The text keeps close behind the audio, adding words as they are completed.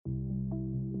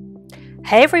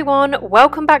Hey everyone,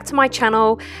 welcome back to my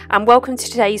channel and welcome to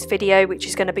today's video, which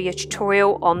is going to be a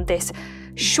tutorial on this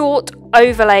short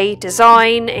overlay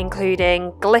design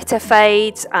including glitter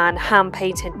fades and hand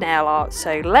painted nail art.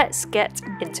 So let's get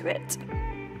into it.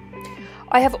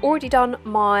 I have already done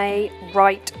my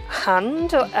right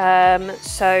hand,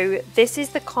 so this is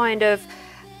the kind of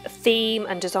theme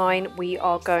and design we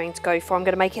are going to go for. I'm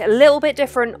going to make it a little bit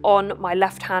different on my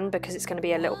left hand because it's going to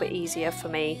be a little bit easier for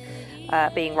me.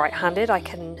 Being right-handed, I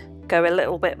can go a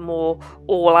little bit more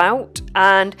all out,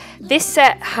 and this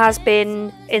set has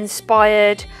been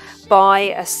inspired by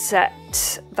a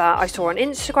set that I saw on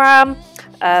Instagram.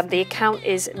 The account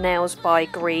is Nails by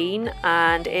Green,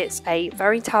 and it's a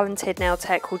very talented nail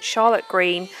tech called Charlott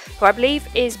Green, who I believe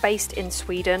is based in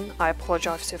Sweden. I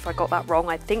apologise if I got that wrong.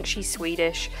 I think she's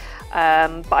Swedish,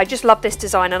 but I just love this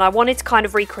design and I wanted to kind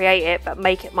of recreate it but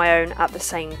make it my own at the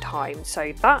same time.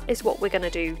 So that is what we're going to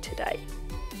do today.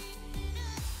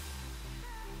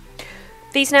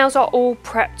 These nails are all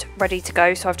prepped, ready to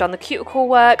go. So I've done the cuticle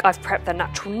work, I've prepped the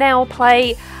natural nail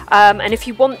plate, and if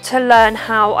you want to learn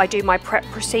how I do my prep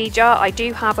procedure, I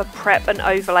do have a prep and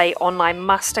overlay online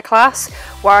masterclass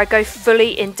where I go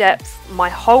fully in depth my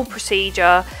whole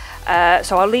procedure.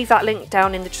 So I'll leave that link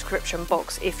down in the description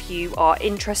box if you are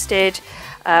interested.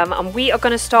 And we are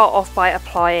going to start off by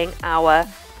applying our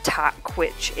Tack,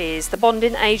 which is the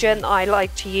bonding agent I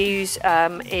like to use.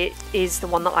 It is the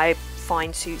one that I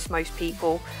find suits most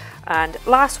people and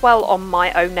lasts well on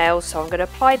my own nails. So I'm going to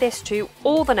apply this to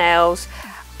all the nails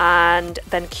and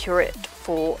then cure it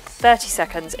for 30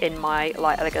 seconds in my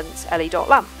Light Elegance LED dot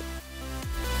lamp.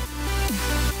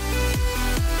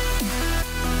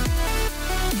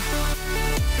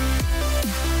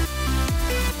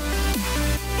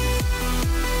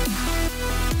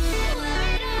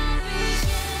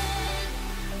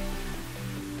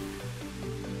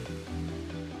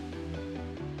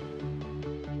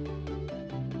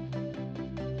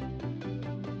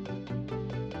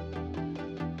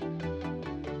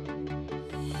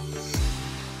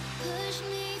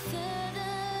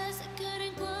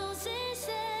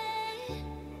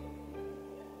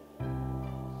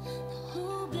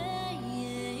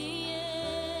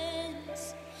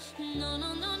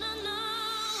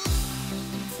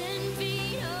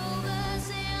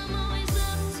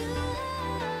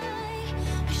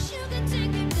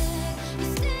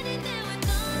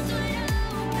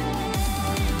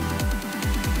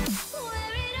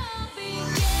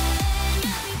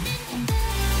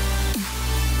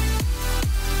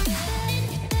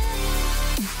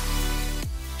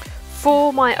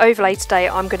 For my overlay today,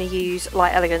 I'm going to use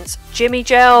Light Elegance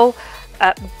JimmyGel,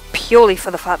 purely for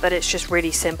the fact that it's just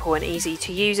really simple and easy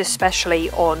to use,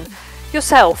 especially on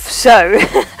yourself. So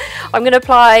I'm going to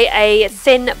apply a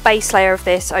thin base layer of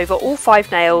this over all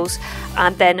 5 nails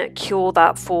and then cure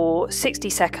that for 60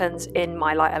 seconds in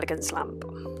my Light Elegance lamp.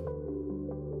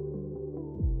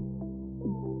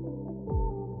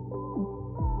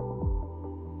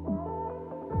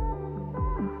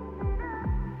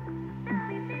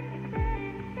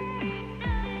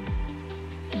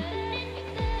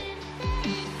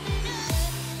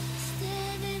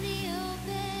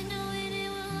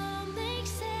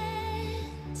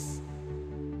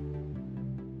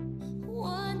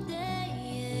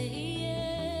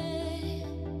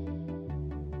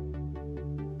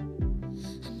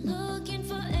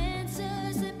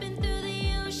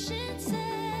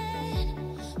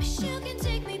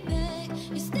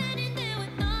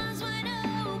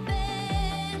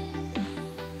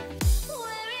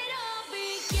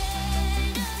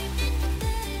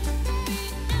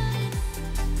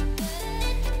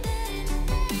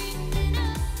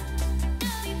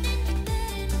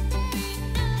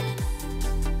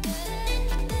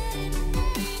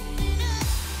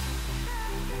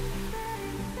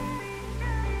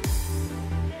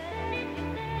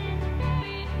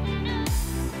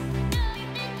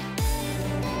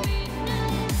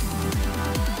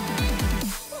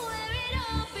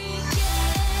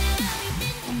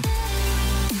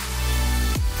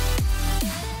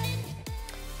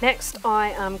 Next,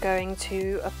 I am going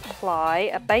to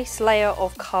apply a base layer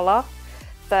of colour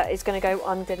that is going to go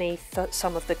underneath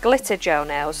some of the glitter gel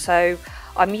nails. So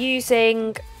I'm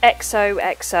using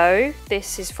XOXO.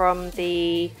 This is from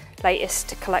the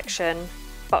latest collection,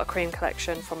 Buttercream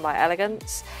collection from Light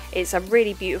Elegance. It's a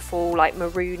really beautiful, like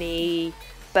maroony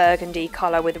burgundy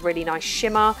colour with a really nice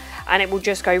shimmer, and it will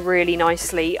just go really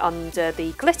nicely under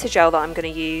the glitter gel that I'm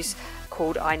going to use,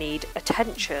 called I Need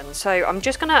Attention. So I'm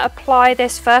just going to apply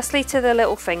this firstly to the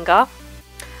little finger,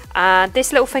 and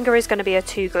this little finger is going to be a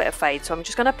 2 glitter fade. So I'm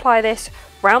just going to apply this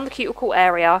around the cuticle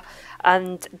area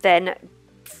and then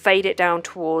fade it down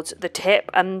towards the tip.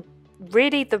 And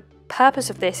really the purpose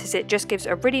of this is it just gives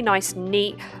a really nice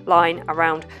neat line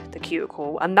around the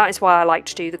cuticle, and that is why I like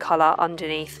to do the colour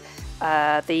underneath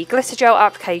the glitter gel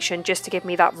application, just to give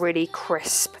me that really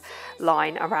crisp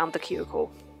line around the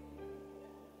cuticle.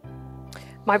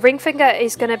 My ring finger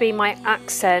is going to be my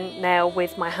accent nail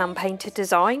with my hand painted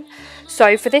design.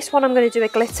 So for this one I'm going to do a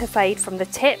glitter fade from the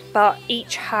tip, but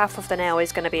each half of the nail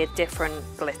is going to be a different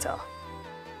glitter.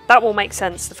 That will make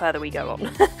sense the further we go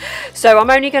on. So I'm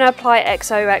only going to apply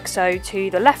XOXO to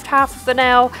the left half of the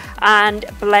nail and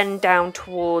blend down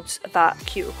towards that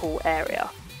cuticle area.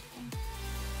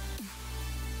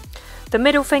 The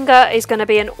middle finger is going to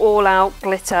be an all-out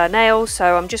glitter nail,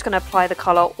 so I'm just going to apply the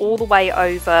colour all the way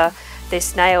over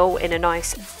this nail in a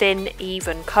nice thin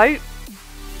even coat.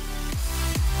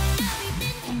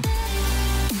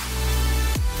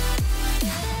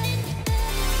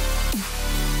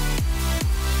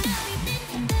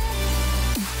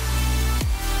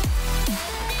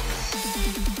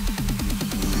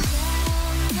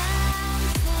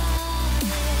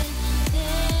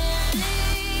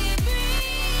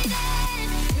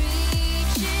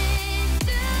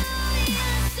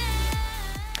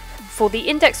 For the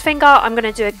index finger, I'm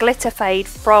going to do a glitter fade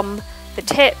from the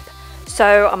tip.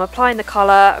 So I'm applying the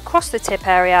colour across the tip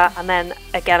area, and then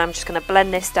again I'm just going to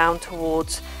blend this down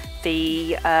towards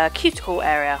the cuticle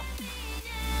area.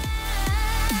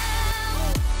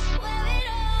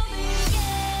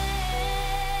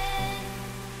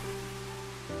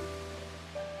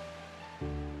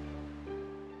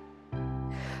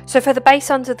 So for the base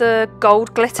under the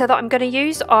gold glitter that I'm going to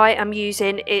use, I am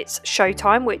using its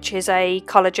Showtime, which is a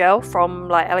colour gel from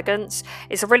like Elegance.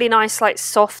 It's a really nice like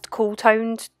soft cool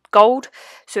toned gold,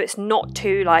 so it's not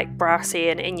too like brassy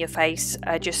and in your face,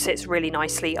 just sits really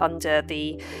nicely under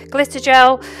the glitter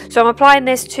gel. So I'm applying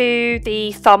this to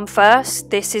the thumb first.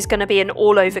 This is going to be an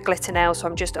all over glitter nail, so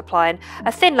I'm just applying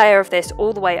a thin layer of this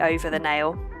all the way over the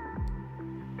nail.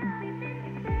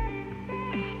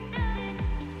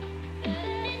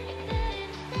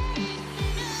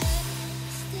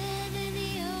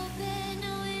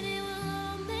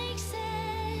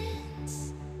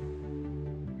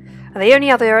 And the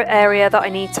only other area that I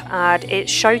need to add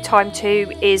its Showtime to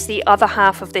is the other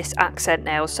half of this accent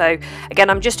nail. So again,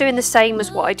 I'm just doing the same as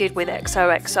what I did with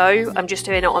XOXO. I'm just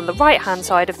doing it on the right hand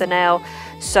side of the nail.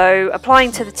 So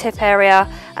applying to the tip area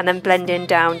and then blending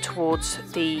down towards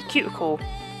the cuticle.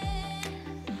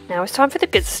 Now it's time for the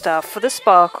good stuff, for the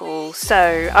sparkle.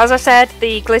 So as I said,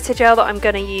 the glitter gel that I'm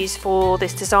going to use for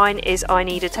this design is I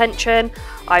Need Attention.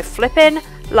 I flippin'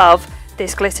 love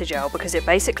this glitter gel because it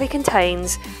basically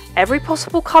contains every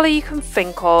possible colour you can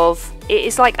think of. It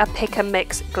is like a pick and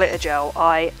mix glitter gel.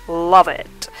 I love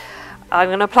it. I'm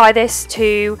going to apply this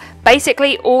to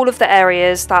basically all of the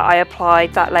areas that I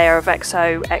applied that layer of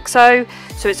XOXO.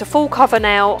 So it's a full cover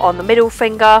nail on the middle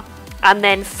finger and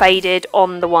then faded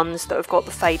on the ones that have got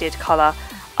the faded colour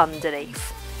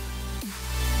underneath.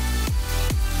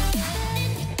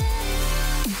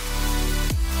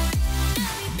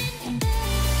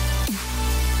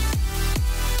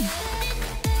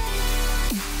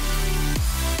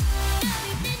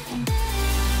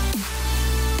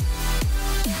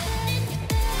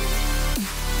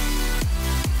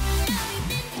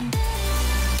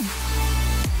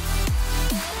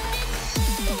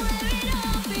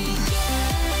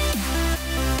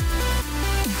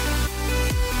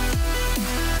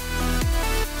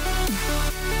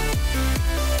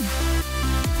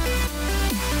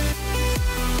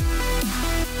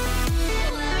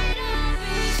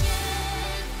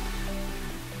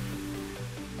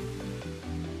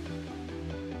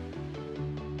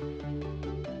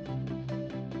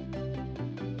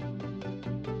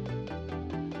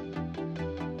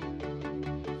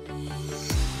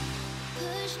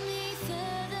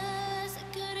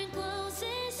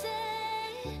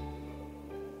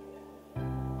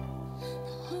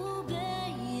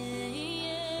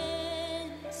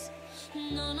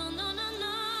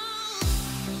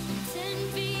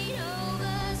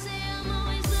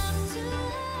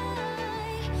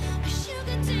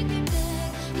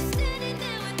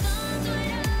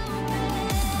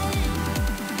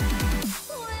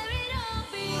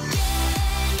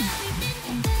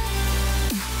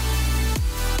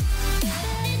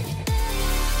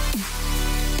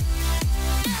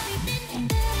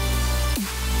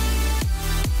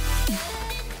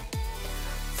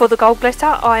 For the gold glitter,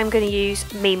 I am going to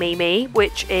use Me,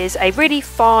 which is a really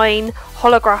fine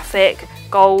holographic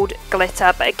gold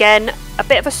glitter, but again, a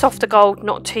bit of a softer gold,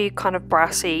 not too kind of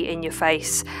brassy in your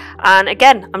face. And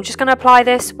again, I'm just going to apply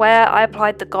this where I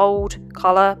applied the gold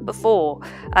colour before.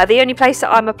 The only place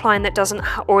that I'm applying that doesn't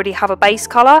already have a base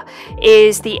colour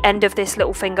is the end of this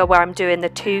little finger where I'm doing the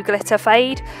 2 glitter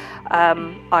fade.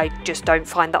 I just don't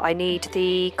find that I need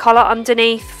the colour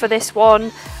underneath for this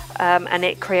one, and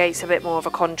it creates a bit more of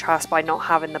a contrast by not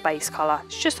having the base colour.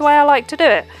 It's just the way I like to do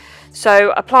it.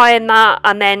 So applying that,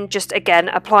 and then just again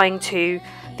applying to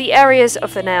the areas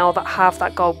of the nail that have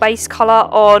that gold base colour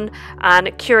on,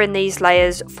 and curing these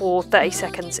layers for 30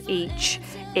 seconds each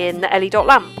in the LED dot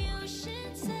lamp.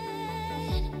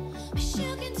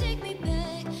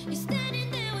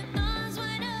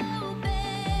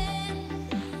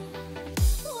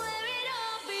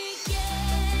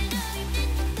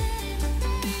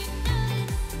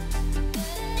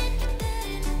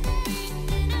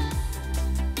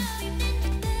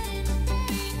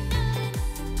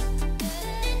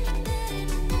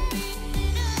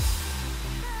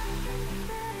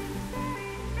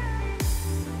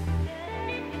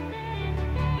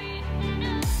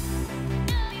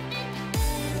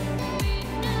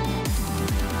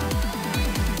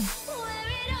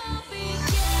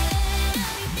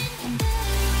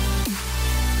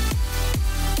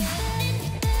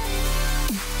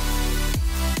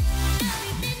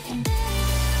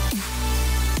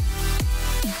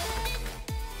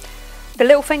 The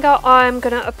little finger, I'm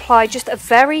going to apply just a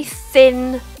very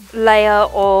thin layer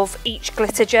of each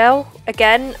glitter gel.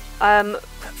 Again,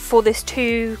 for this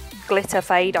 2 glitter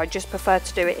fade, I just prefer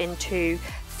to do it in 2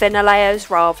 thinner layers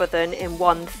rather than in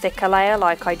 1 thicker layer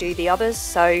like I do the others.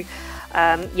 So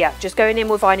yeah, just going in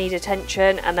with I Need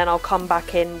Attention, and then I'll come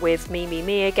back in with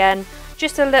Me again.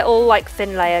 Just a little like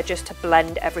thin layer just to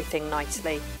blend everything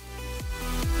nicely.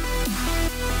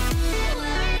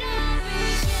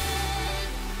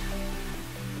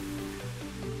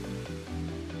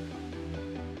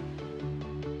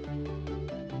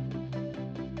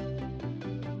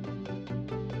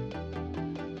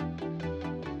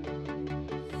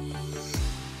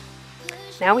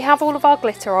 Now we have all of our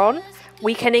glitter on,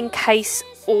 we can encase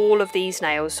all of these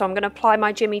nails. So I'm going to apply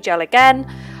my JimmyGel again.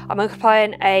 I'm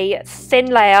applying a thin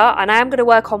layer, and I am going to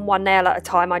work on 1 nail at a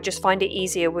time. I just find it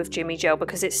easier with JimmyGel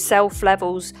because it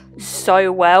self-levels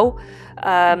so well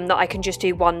that I can just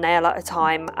do 1 nail at a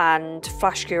time and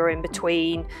flash cure in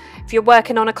between. If you're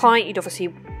working on a client, you'd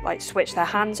obviously like switch their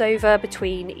hands over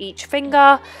between each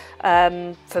finger.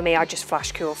 For me, I just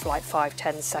flash cure for like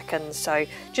 5-10 seconds. So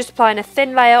just applying a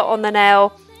thin layer on the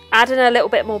nail, adding a little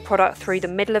bit more product through the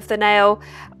middle of the nail,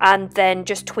 and then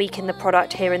just tweaking the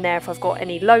product here and there if I've got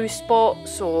any low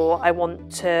spots or I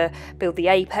want to build the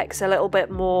apex a little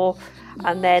bit more.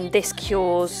 And then this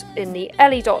cures in the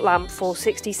LED dot lamp for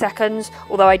 60 seconds,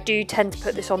 although I do tend to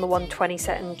put this on the 120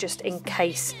 setting just in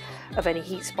case of any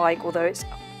heat spike, although it's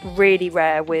really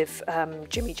rare with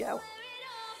JimmyGel.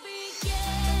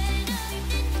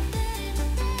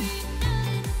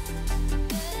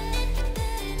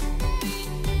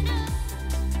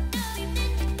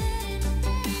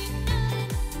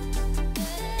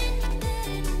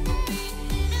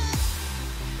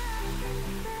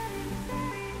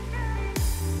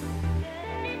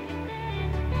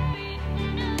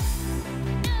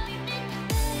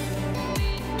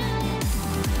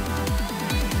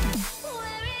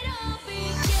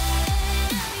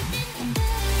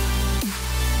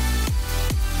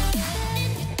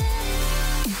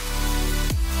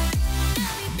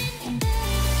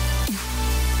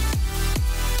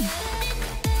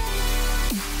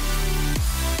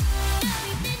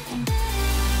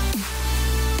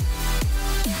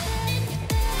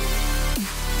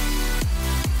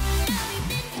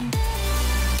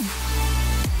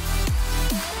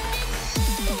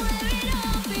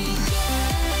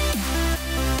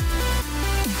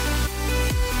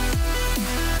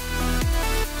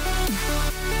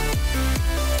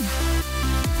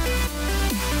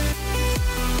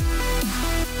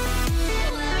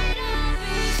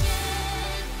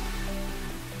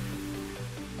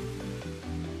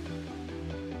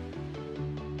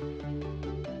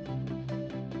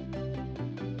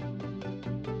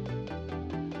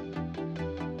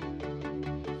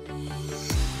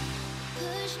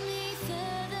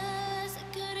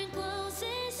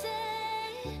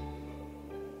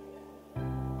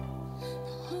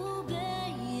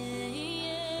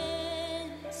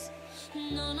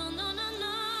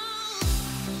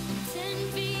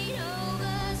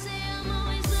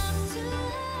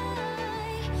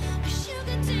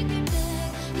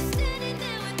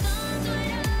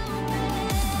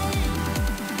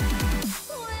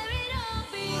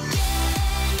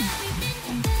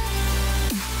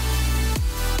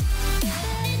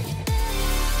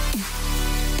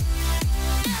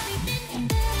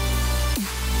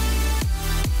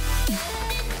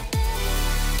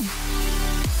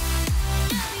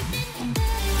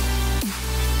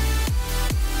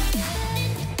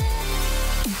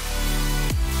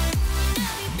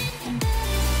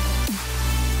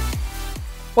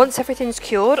 Once everything's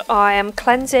cured, I am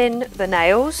cleansing the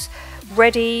nails,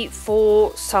 ready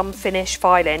for some finish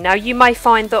filing. Now you may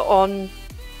find that on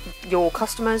your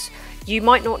customers, you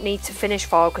might not need to finish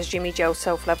file because JimmyGel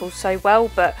self-levels so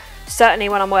well, but certainly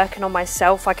when I'm working on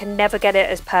myself, I can never get it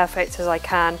as perfect as I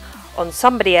can on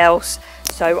somebody else.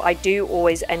 So I do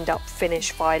always end up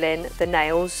finish filing the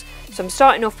nails. So I'm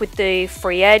starting off with the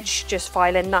free edge, just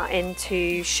filing that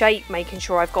into shape, making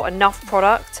sure I've got enough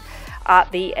product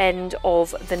at the end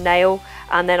of the nail,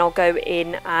 and then I'll go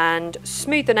in and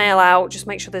smooth the nail out, just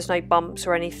make sure there's no bumps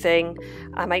or anything,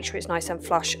 and make sure it's nice and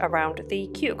flush around the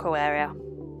cuticle area.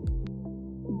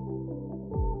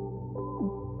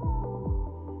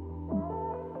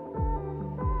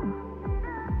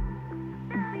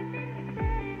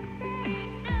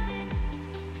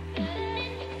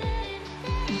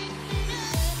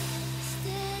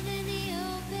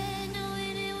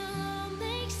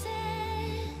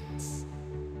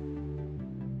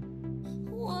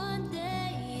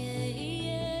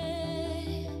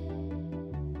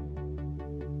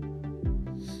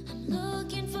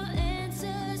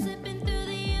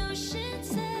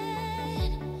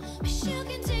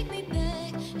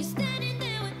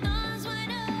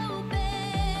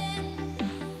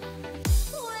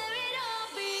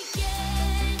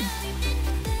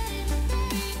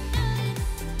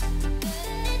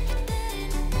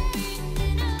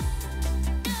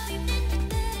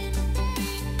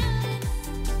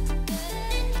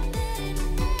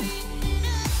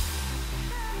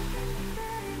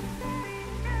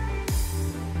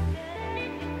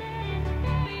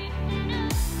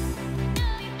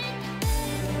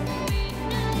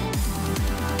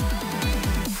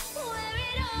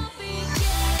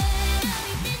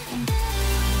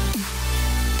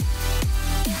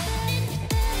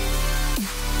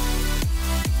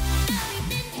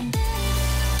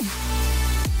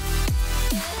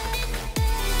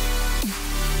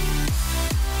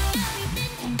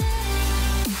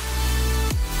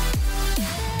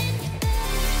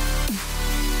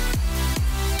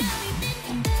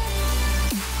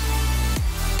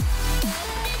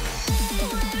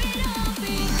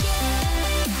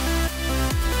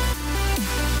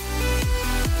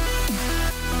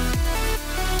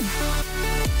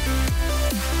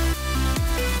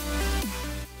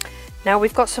 Now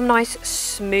we've got some nice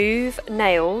smooth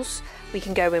nails, we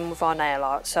can go in with our nail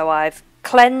art. So I've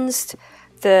cleansed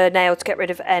the nail to get rid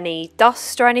of any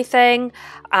dust or anything,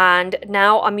 and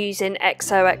now I'm using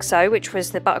XOXO, which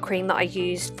was the buttercream that I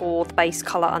used for the base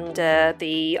colour under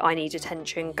the I Need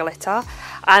Attention glitter,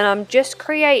 and I'm just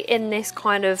creating this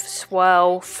kind of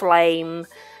swirl flame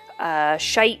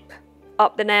shape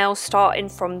up the nail, starting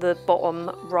from the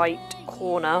bottom right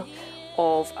corner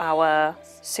of our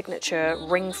signature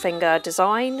ring finger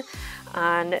design,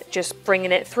 and just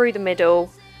bringing it through the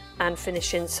middle and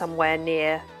finishing somewhere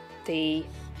near the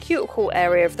cuticle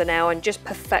area of the nail, and just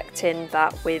perfecting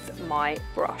that with my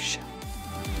brush.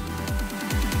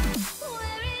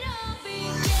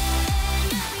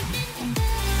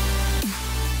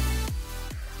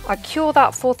 I cure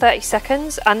that for 30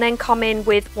 seconds and then come in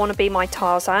with Wanna Be My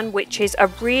Tarzan, which is a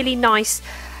really nice,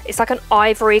 it's like an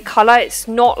ivory colour. It's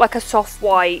not like a soft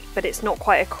white, but it's not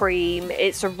quite a cream.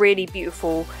 It's a really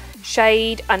beautiful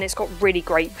shade, and it's got really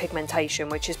great pigmentation,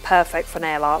 which is perfect for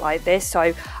nail art like this.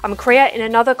 So I'm creating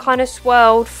another kind of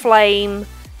swirled flame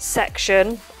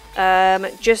section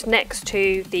just next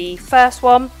to the first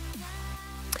one,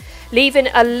 leaving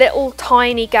a little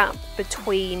tiny gap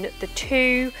between the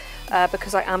two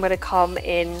because I am going to come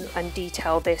in and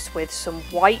detail this with some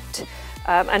white.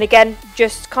 And again,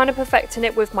 just kind of perfecting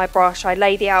it with my brush. I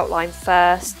lay the outline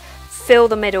first, fill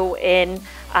the middle in,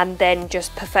 and then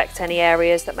just perfect any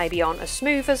areas that maybe aren't as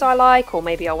smooth as I like, or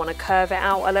maybe I want to curve it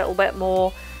out a little bit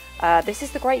more. This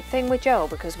is the great thing with gel,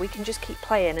 because we can just keep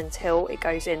playing until it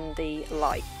goes in the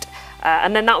light.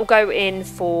 And then that will go in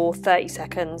for 30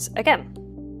 seconds again.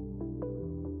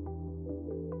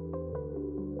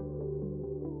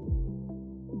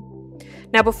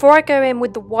 Now before I go in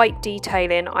with the white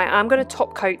detailing, I am going to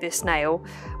top coat this nail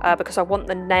because I want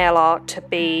the nail art to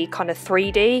be kind of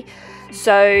 3D.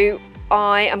 So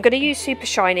I am going to use Super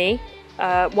Shiny.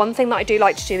 One thing that I do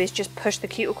like to do is just push the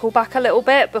cuticle back a little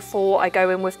bit before I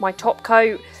go in with my top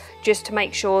coat, just to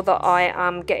make sure that I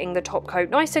am getting the top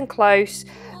coat nice and close,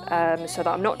 so that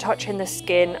I'm not touching the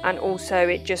skin, and also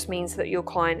it just means that your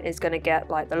client is going to get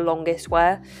like the longest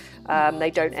wear.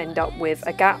 They don't end up with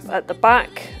a gap at the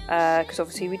back, because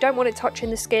obviously we don't want it touching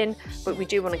the skin, but we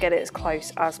do want to get it as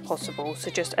close as possible.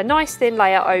 So just a nice thin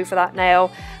layer over that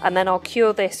nail, and then I'll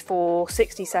cure this for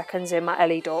 60 seconds in my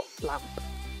LED lamp.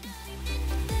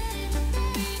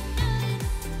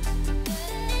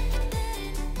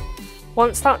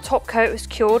 Once that top coat is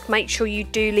cured, make sure you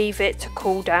do leave it to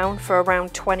cool down for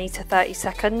around 20 to 30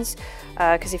 seconds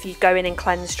because if you go in and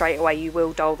cleanse straight away you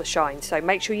will dull the shine. So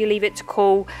make sure you leave it to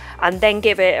cool and then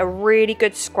give it a really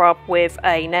good scrub with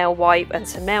a nail wipe and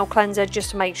some nail cleanser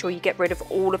just to make sure you get rid of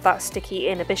all of that sticky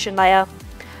inhibition layer.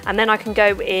 And then I can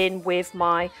go in with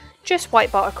my just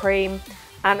white buttercream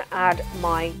and add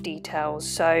my details.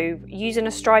 So using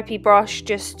a stripy brush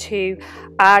just to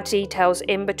add details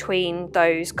in between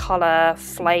those colour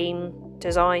flame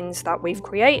designs that we've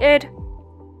created.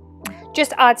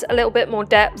 Just adds a little bit more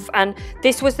depth, and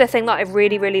this was the thing that I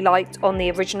really liked on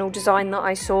the original design that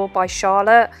I saw by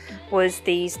Charlotte, was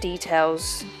these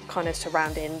details kind of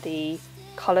surrounding the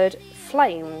coloured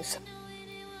flames.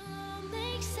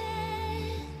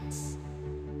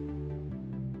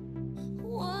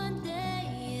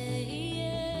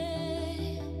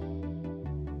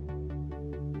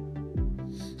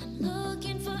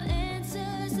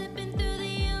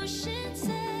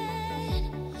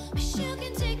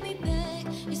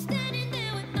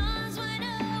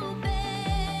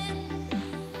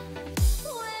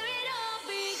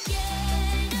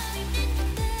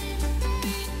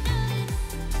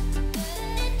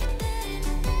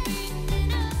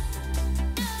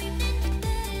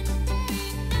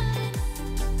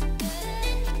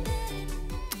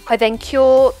 I then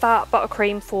cure that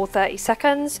buttercream for 30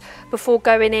 seconds before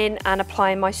going in and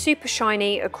applying my super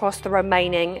shiny across the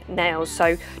remaining nails.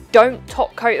 So don't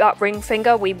top coat that ring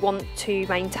finger, we want to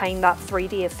maintain that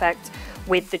 3D effect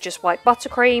with the just white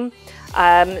buttercream.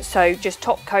 So just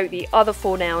top coat the other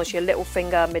 4 nails, your little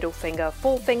finger, middle finger,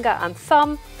 forefinger and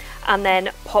thumb, and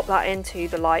then pop that into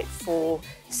the light for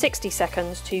 60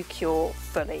 seconds to cure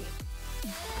fully.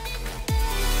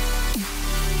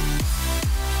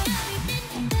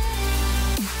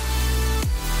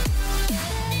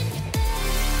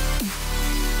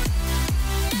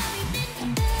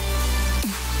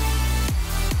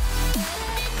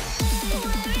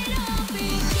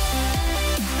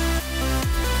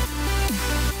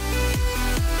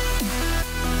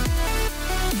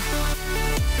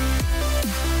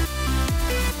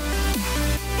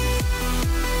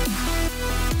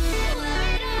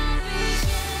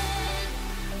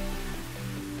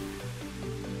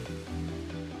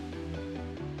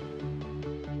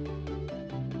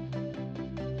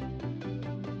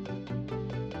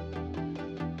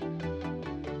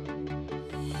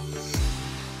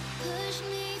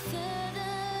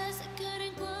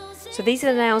 So these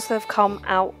are the nails that have come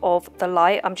out of the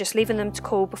light. I'm just leaving them to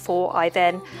cool before I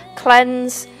then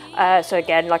cleanse. So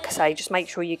again, like I say, just make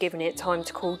sure you're giving it time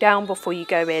to cool down before you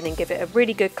go in and give it a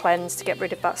really good cleanse to get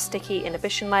rid of that sticky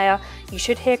inhibition layer. You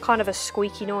should hear kind of a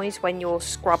squeaky noise when you're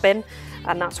scrubbing,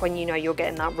 and that's when you know you're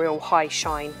getting that real high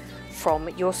shine from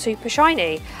your super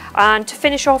shiny. And to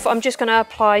finish off, I'm just going to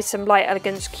apply some light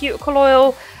Elegance cuticle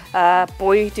oil.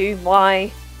 Boy, do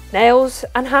my nails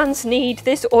and hands need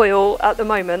this oil at the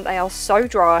moment, they are so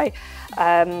dry.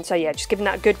 So yeah, just giving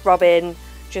that a good rub in,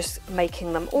 just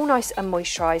making them all nice and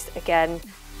moisturised again.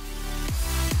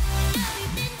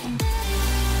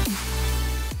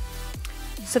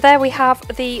 So there we have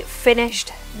the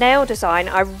finished nail design.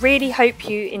 I really hope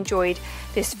you enjoyed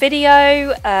this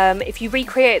video. If you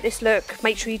recreate this look,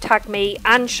 make sure you tag me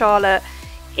and Charlotte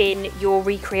in your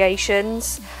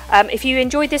recreations. If you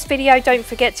enjoyed this video, don't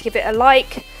forget to give it a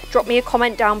like. Drop me a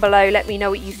comment down below, let me know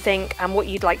what you think and what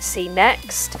you'd like to see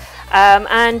next.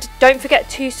 And don't forget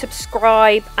to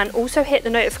subscribe and also hit the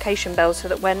notification bell so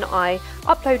that when I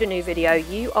upload a new video,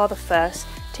 you are the first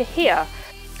to hear.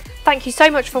 Thank you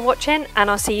so much for watching, and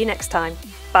I'll see you next time.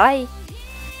 Bye.